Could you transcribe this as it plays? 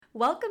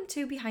Welcome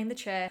to Behind the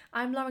Chair.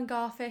 I'm Lauren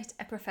Garfit,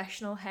 a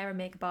professional hair and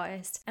makeup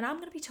artist, and I'm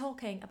going to be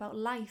talking about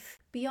life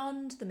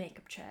beyond the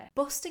makeup chair,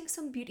 busting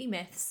some beauty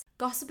myths,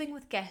 gossiping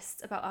with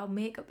guests about our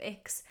makeup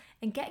icks,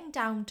 and getting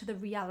down to the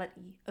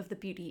reality of the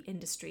beauty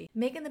industry,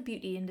 making the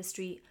beauty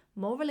industry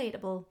more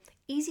relatable,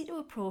 easy to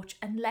approach,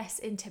 and less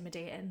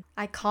intimidating.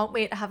 I can't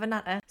wait to have a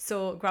natter,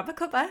 so grab a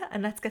cuppa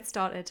and let's get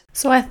started.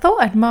 So I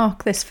thought I'd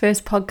mark this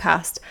first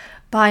podcast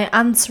by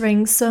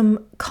answering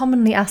some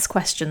commonly asked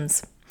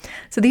questions.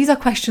 So these are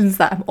questions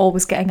that I'm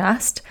always getting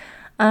asked,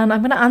 and I'm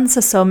going to answer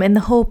some in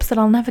the hopes that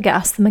I'll never get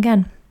asked them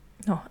again.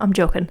 No, I'm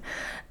joking.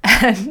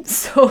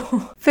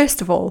 So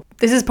first of all,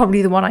 this is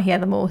probably the one I hear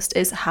the most,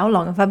 is how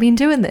long have I been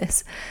doing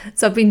this?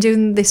 So I've been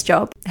doing this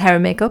job, hair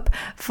and makeup,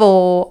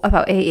 for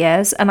about 8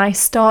 years, and I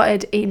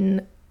started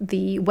in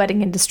the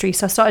wedding industry.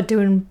 So I started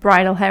doing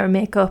bridal hair and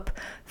makeup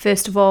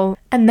first of all,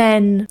 and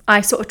then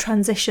I sort of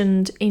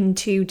transitioned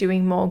into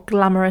doing more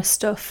glamorous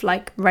stuff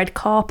like red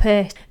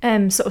carpet,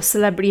 sort of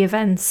celebrity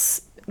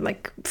events,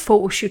 like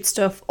photo shoot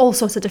stuff, all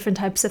sorts of different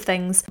types of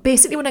things.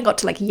 Basically, when I got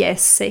to like year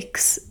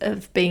 6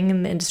 of being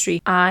in the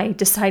industry, I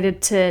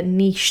decided to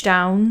niche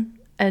down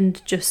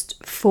and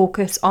just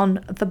focus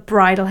on the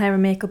bridal hair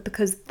and makeup,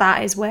 because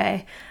that is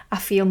where I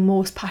feel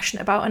most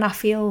passionate about, and I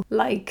feel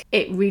like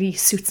it really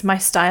suits my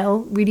style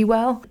really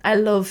well. I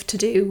love to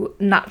do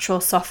natural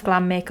soft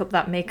glam makeup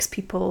that makes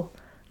people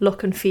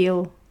look and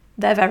feel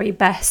their very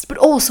best, but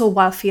also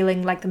while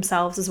feeling like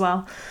themselves as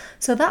well.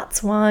 So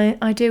that's why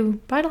I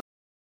do bridal.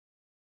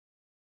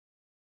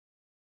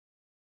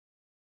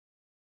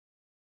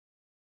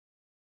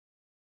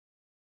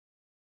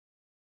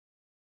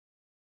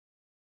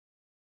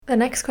 The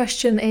next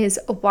question is,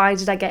 why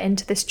did I get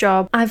into this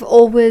job? I've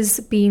always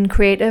been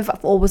creative.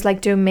 I've always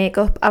liked doing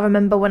makeup. I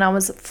remember when I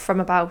was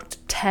from about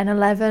 10,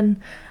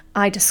 11,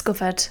 I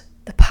discovered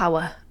the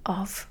power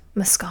of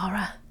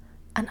mascara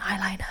and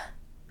eyeliner.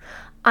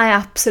 I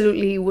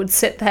absolutely would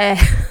sit there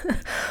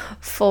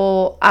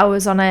for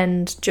hours on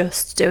end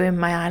just doing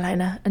my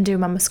eyeliner and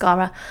doing my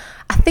mascara.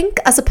 I think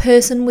as a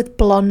person with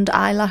blonde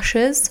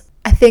eyelashes,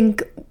 I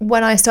think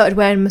when I started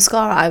wearing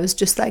mascara, I was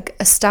just like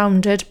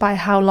astounded by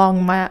how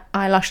long my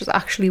eyelashes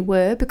actually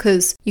were,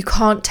 because you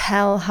can't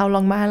tell how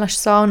long my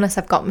eyelashes are unless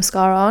I've got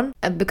mascara on,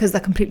 and because they're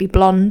completely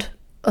blonde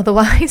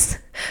otherwise.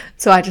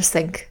 So I just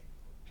think,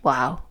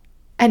 wow.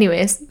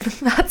 Anyways,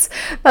 that's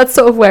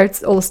sort of where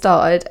it's all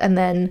started. And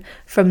then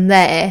from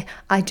there,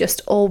 I just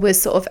always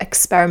sort of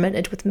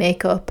experimented with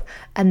makeup.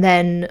 And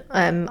then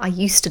I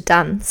used to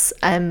dance,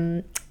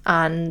 and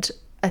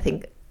I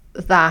think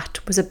that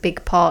was a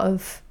big part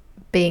of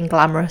being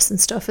glamorous and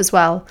stuff as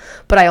well,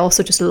 but I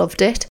also just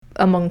loved it.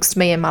 Amongst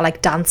me and my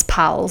like dance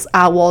pals,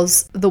 I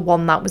was the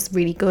one that was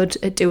really good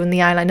at doing the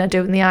eyeliner,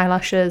 doing the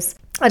eyelashes.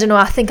 I don't know,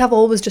 I think I've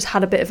always just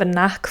had a bit of a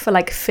knack for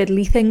like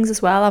fiddly things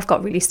as well. I've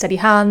got really steady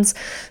hands,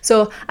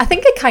 so I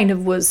think it kind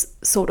of was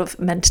sort of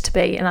meant to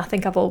be, and I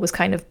think I've always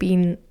kind of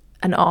been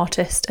an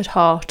artist at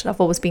heart. I've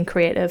always been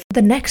creative.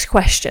 The next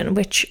question,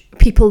 which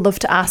people love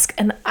to ask,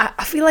 and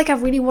I feel like I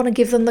really want to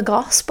give them the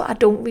goss, but I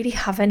don't really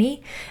have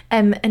any,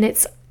 and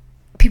it's,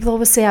 people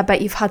always say, I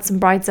bet you've had some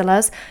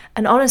bridezillas.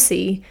 And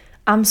honestly,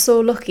 I'm so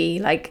lucky.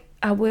 Like,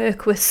 I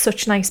work with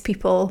such nice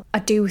people. I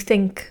do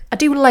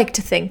like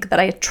to think that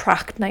I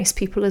attract nice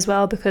people as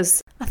well,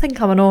 because I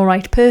think I'm an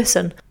alright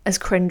person, as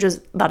cringe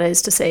as that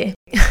is to say.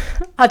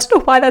 I don't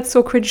know why that's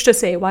so cringe to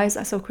say. Why is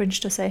that so cringe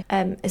to say?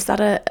 Is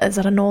that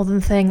a northern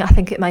thing? I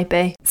think it might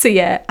be. So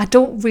yeah, I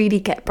don't really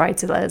get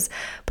bridezillas,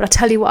 but I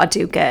tell you what I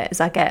do get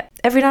is I get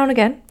every now and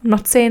again, I'm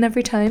not saying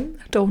every time,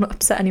 I don't want to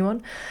upset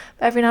anyone,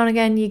 but every now and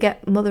again you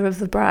get mother of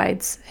the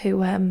brides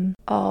who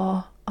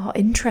are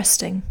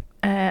interesting.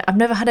 I've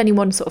never had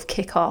anyone sort of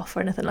kick off or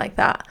anything like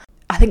that.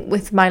 I think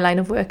with my line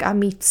of work, I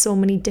meet so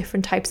many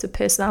different types of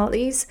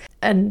personalities,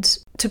 and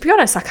to be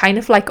honest, I kind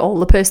of like all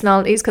the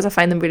personalities because I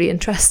find them really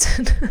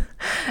interesting.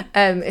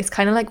 It's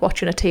kind of like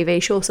watching a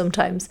TV show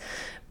sometimes.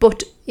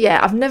 But yeah,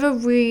 I've never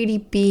really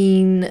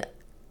been,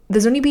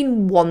 there's only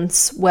been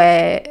once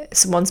where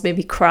someone's made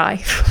me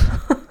cry.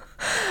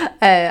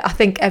 I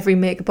think every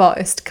makeup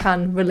artist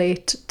can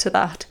relate to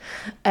that.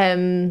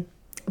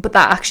 But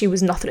that actually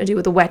was nothing to do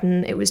with the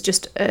wedding. It was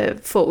just a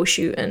photo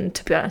shoot, and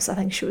to be honest, I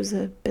think she was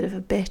a bit of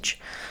a bitch.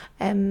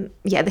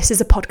 Yeah, this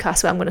is a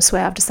podcast where I'm going to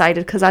swear, I've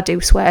decided, because I do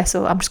swear,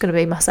 so I'm just going to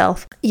be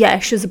myself. Yeah,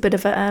 she was a bit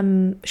of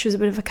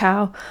a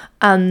cow,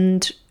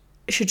 and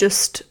she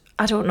just,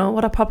 I don't know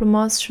what her problem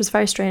was. She was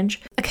very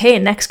strange. Okay,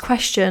 next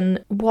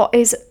question. What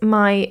is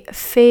my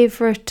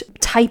favourite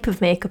type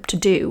of makeup to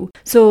do?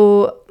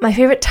 So my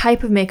favourite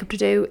type of makeup to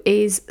do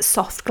is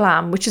soft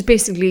glam, which is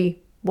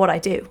basically what I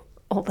do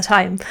all the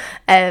time,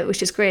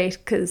 which is great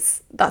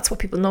because that's what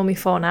people know me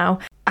for now.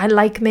 I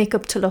like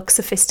makeup to look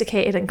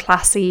sophisticated and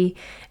classy.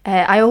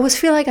 I always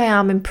feel like I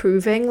am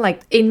improving.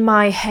 Like in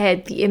my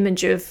head, the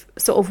image of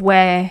sort of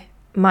where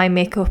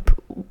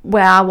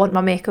I want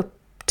my makeup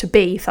to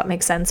be, if that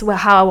makes sense,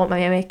 how I want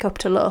my makeup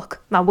to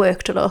look, my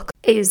work to look,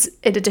 is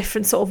at a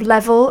different sort of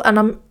level.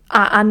 And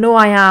I know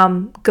I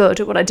am good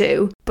at what I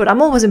do, but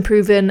I'm always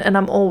improving, and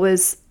I'm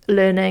always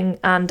learning,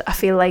 and I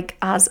feel like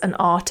as an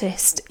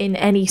artist in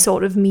any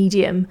sort of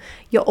medium,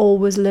 you're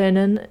always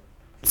learning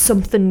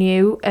something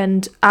new,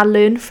 and I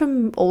learn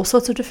from all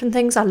sorts of different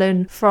things. I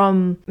learn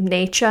from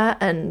nature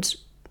and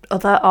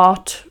other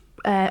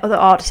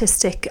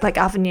artistic like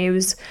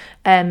avenues,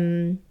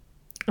 and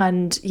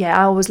yeah,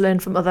 I always learn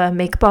from other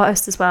makeup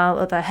artists as well,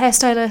 other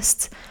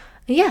hairstylists.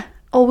 Yeah,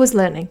 always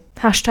learning.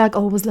 Hashtag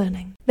always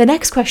learning. The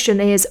next question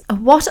is,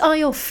 what are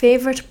your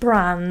favourite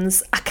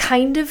brands?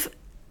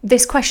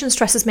 This question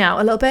stresses me out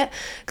a little bit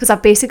because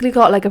I've basically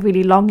got like a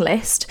really long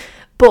list,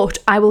 but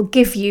I will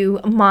give you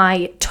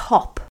my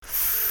top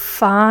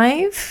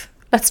 5.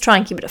 Let's try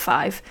and keep it at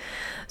 5.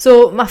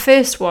 So my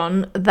first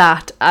one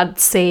that I'd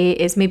say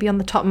is maybe on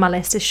the top of my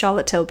list is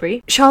Charlotte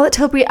Tilbury. Charlotte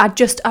Tilbury, I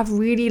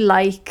really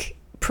like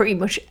pretty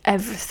much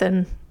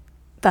everything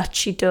that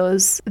she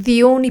does.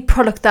 The only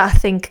product that I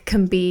think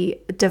can be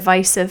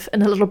divisive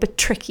and a little bit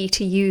tricky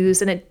to use,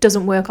 and it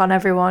doesn't work on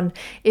everyone,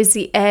 is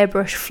the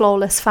Airbrush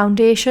Flawless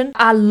Foundation.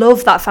 I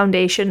love that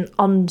foundation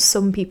on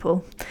some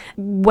people.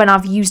 When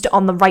I've used it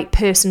on the right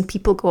person,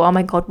 people go, oh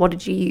my god, what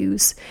did you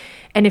use?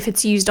 And if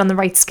it's used on the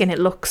right skin, it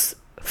looks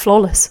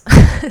flawless.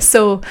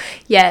 So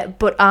yeah,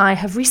 but I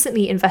have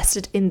recently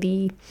invested in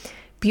the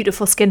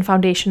Beautiful Skin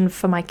Foundation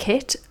for my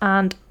kit,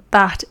 and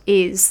that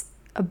is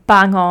a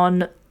bang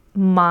on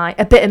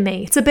a bit of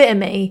me. It's a bit of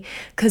me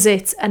because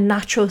it's a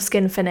natural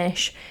skin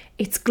finish.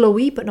 It's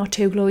glowy but not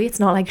too glowy. It's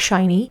not like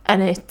shiny,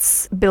 and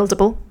it's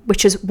buildable,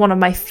 which is one of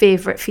my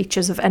favourite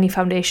features of any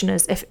foundation.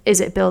 Is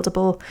it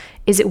buildable?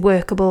 Is it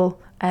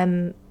workable?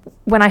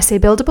 When I say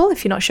buildable,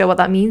 if you're not sure what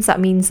that means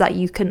that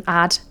you can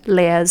add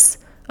layers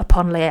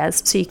upon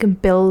layers, so you can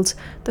build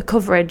the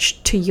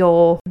coverage to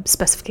your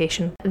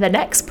specification. The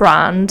next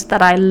brand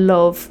that I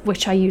love,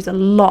 which I use a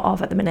lot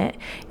of at the minute,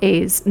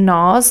 is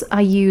NARS. I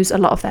use a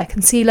lot of their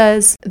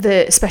concealers,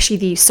 especially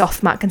the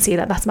soft matte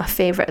concealer. That's my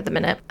favourite at the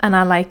minute, and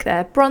I like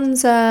their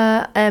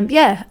bronzer.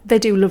 Yeah, they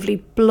do lovely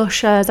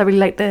blushers. I really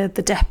like the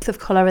depth of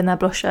colour in their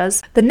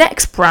blushers. The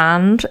next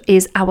brand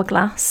is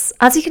Hourglass.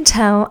 As you can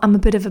tell, I'm a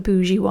bit of a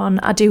bougie one.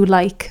 I do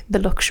like the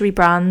luxury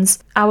brands.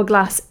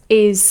 Hourglass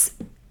is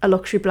a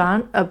luxury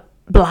brand,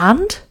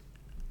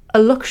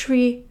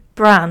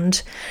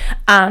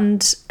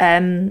 and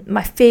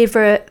my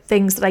favourite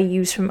things that I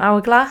use from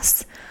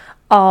Hourglass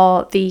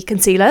are the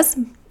concealers.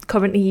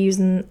 Currently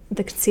using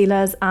the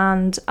concealers,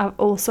 and I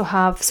also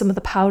have some of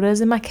the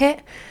powders in my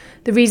kit.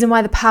 The reason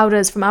why the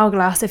powders from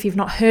Hourglass, if you've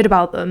not heard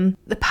about them,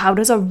 the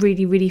powders are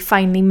really, really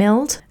finely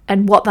milled,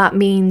 and what that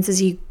means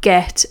is you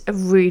get a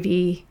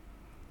really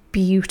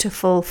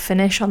beautiful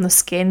finish on the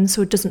skin,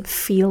 so it doesn't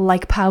feel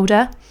like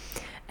powder.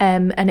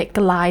 And it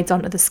glides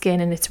onto the skin,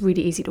 and it's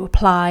really easy to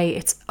apply.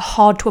 It's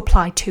hard to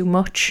apply too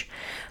much.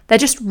 They're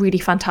just really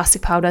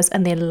fantastic powders,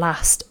 and they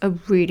last a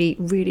really,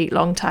 really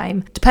long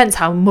time. Depends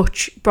how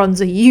much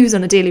bronzer you use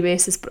on a daily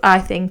basis, but I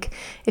think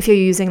if you're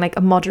using like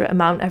a moderate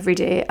amount every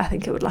day, I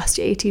think it would last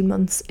you 18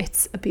 months.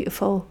 It's a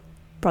beautiful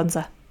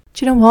bronzer.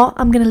 Do you know what?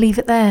 I'm going to leave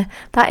it there.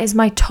 That is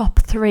my top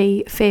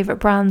 3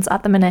 favourite brands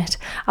at the minute.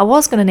 I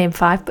was going to name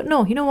 5, but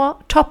no, you know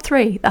what? Top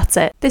 3, that's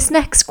it. This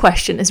next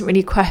question isn't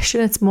really a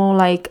question, it's more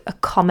like a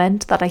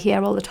comment that I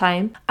hear all the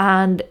time.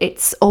 And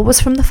it's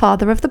always from the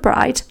father of the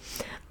bride.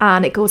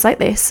 And it goes like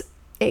this.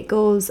 It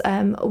goes,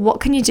 what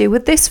can you do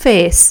with this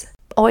face?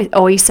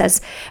 Or he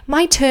says,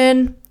 my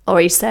turn. Or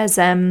he says,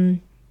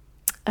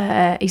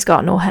 he's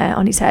got no hair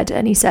on his head.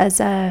 And he says,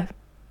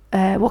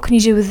 what can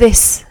you do with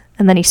this?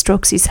 And then he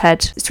strokes his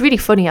head. It's really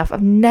funny.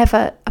 I've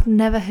never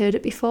heard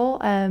it before.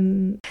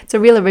 It's a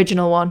real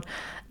original one.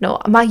 No,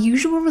 my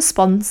usual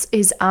response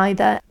is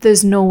either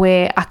there's no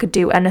way I could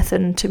do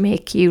anything to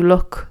make you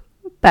look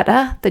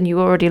better than you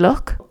already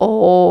look,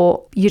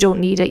 or you don't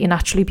need it, you're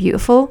naturally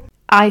beautiful.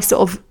 I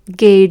sort of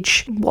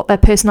gauge what their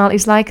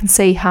personality's like and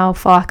see how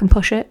far I can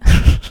push it.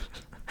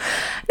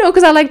 No,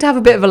 because I like to have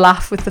a bit of a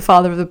laugh with the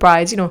father of the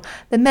brides. You know,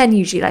 the men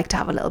usually like to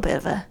have a little bit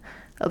of a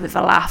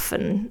laugh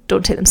and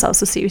don't take themselves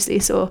so seriously.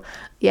 So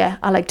yeah,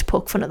 I like to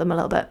poke fun at them a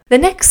little bit. The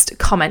next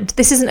comment,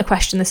 this isn't a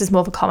question, this is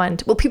more of a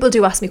comment. Well, people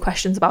do ask me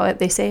questions about it.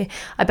 They say,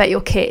 I bet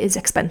your kit is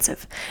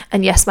expensive.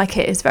 And yes, my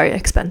kit is very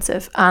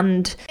expensive,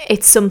 and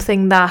it's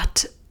something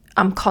that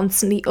I'm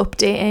constantly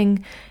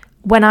updating.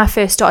 When I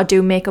first started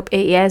doing makeup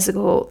 8 years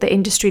ago, the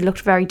industry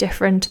looked very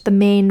different. The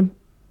main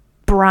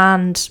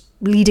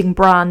leading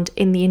brand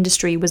in the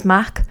industry was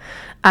MAC,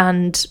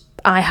 and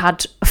I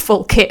had a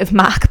full kit of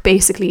MAC.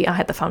 Basically, I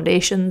had the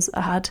foundations,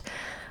 I had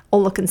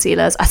all the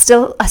concealers. I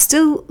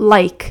still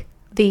like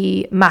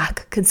the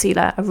MAC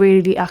concealer. I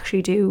really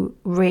actually do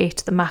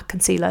rate the MAC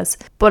concealers,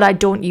 but I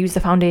don't use the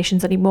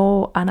foundations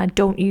anymore, and I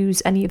don't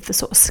use any of the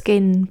sort of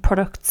skin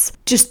products.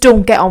 Just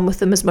don't get on with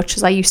them as much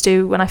as I used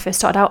to when I first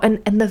started out,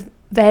 and the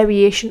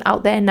variation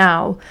out there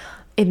now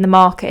in the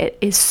market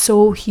is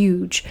so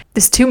huge.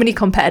 There's too many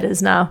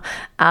competitors now,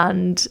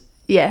 and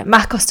yeah,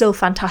 MAC are still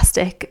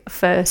fantastic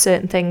for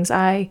certain things.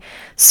 I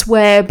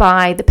swear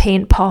by the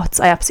paint pots.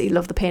 I absolutely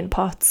love the paint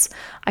pots.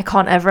 I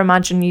can't ever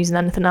imagine using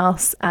anything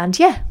else. And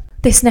yeah,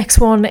 This next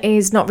one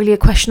is not really a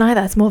question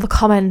either, it's more of a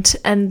comment,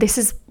 and this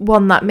is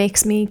one that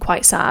makes me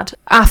quite sad.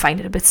 I find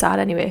it a bit sad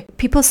anyway.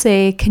 People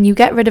say, can you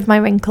get rid of my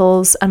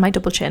wrinkles and my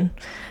double chin?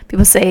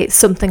 People say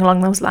something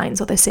along those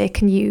lines, or they say,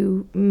 can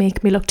you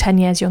make me look 10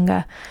 years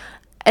younger?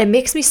 It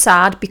makes me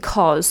sad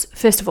because,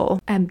 first of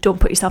all, don't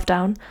put yourself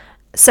down.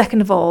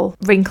 Second of all,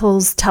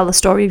 wrinkles tell the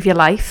story of your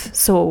life,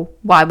 so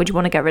why would you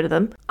want to get rid of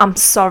them? I'm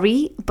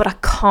sorry, but I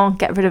can't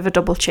get rid of a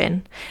double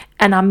chin.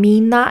 And I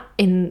mean that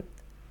in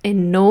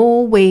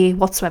no way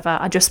whatsoever.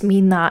 I just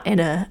mean that in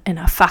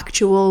a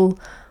factual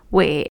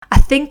way. I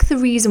think the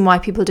reason why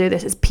people do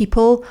this is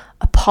people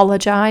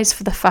apologise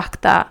for the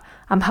fact that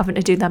I'm having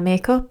to do their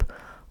makeup,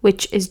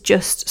 which is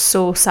just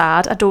so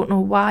sad. I don't know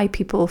why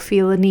people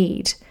feel the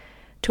need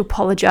to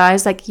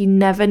apologise. Like, you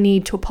never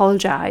need to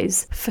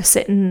apologise for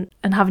sitting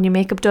and having your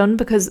makeup done,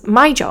 because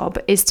my job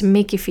is to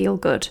make you feel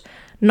good,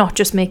 not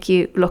just make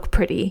you look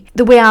pretty.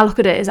 The way I look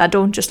at it is I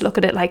don't just look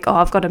at it like, oh,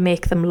 I've got to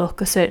make them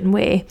look a certain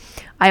way.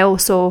 I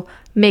also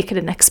make it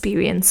an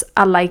experience.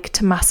 I like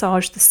to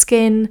massage the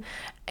skin,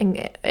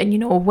 and you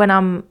know, when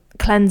I'm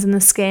cleansing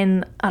the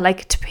skin, I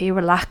like it to be a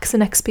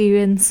relaxing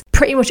experience.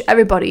 Pretty much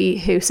everybody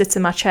who sits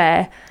in my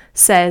chair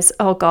says,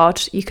 oh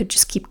God, you could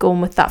just keep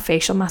going with that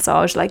facial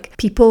massage. Like,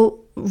 people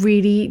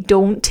really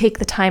don't take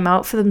the time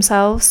out for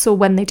themselves, so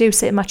when they do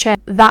sit in my chair,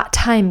 that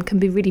time can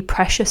be really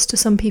precious to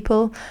some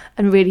people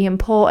and really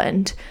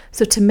important.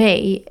 So to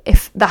me,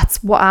 if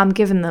that's what I'm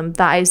giving them,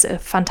 that is a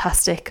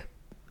fantastic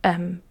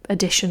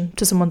addition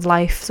to someone's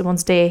life,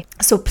 someone's day.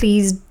 So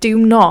please do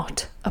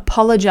not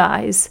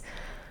apologise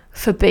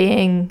for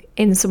being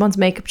in someone's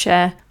makeup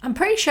chair. I'm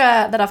pretty sure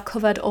that I've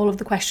covered all of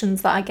the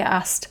questions that I get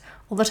asked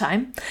all the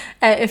time.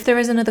 If there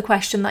is another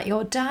question that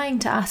you're dying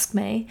to ask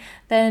me,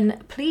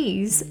 then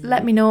please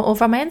let me know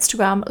over on my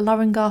Instagram,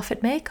 Lauren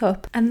Garfit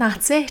Makeup. And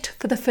that's it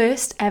for the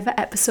first ever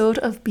episode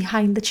of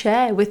Behind the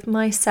Chair with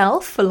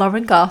myself,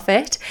 Lauren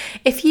Garfit.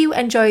 If you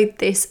enjoyed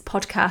this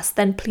podcast,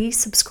 then please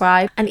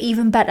subscribe, and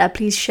even better,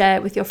 please share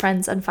it with your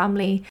friends and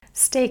family.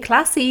 Stay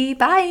classy.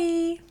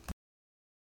 Bye.